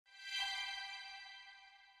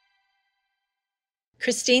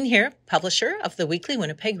Christine here, publisher of the weekly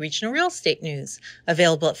Winnipeg Regional Real Estate News,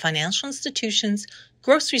 available at financial institutions,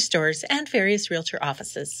 grocery stores, and various realtor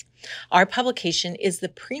offices. Our publication is the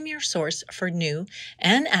premier source for new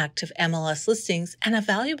and active MLS listings and a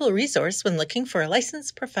valuable resource when looking for a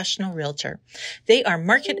licensed professional realtor. They are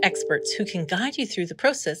market experts who can guide you through the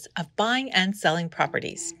process of buying and selling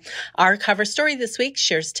properties. Our cover story this week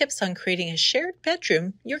shares tips on creating a shared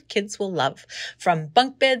bedroom your kids will love. From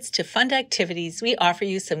bunk beds to fun activities, we offer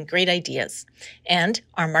you some great ideas. And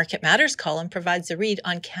our Market Matters column provides a read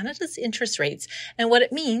on Canada's interest rates and what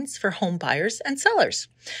it means for home buyers and sellers.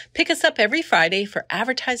 Pick us up every Friday for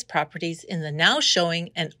advertised properties in the now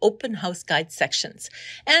showing and open house guide sections.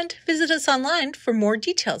 And visit us online for more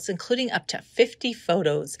details, including up to 50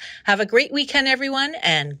 photos. Have a great weekend, everyone,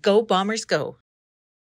 and go Bombers go!